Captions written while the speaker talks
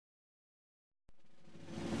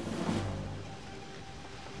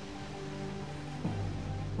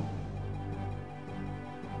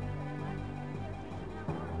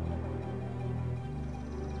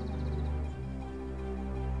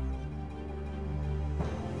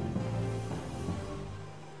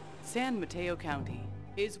San Mateo County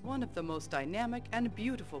is one of the most dynamic and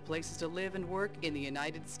beautiful places to live and work in the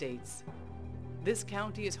United States. This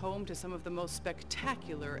county is home to some of the most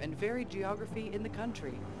spectacular and varied geography in the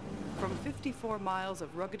country, from 54 miles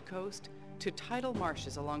of rugged coast to tidal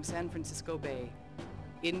marshes along San Francisco Bay.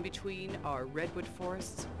 In between are redwood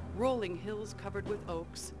forests, rolling hills covered with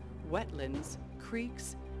oaks, wetlands,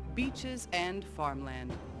 creeks, beaches, and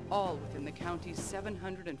farmland, all within the county's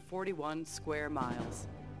 741 square miles.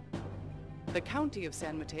 The County of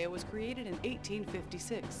San Mateo was created in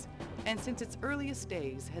 1856, and since its earliest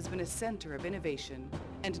days has been a center of innovation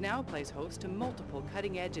and now plays host to multiple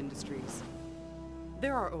cutting-edge industries.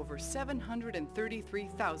 There are over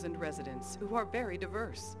 733,000 residents who are very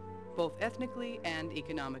diverse, both ethnically and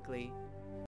economically.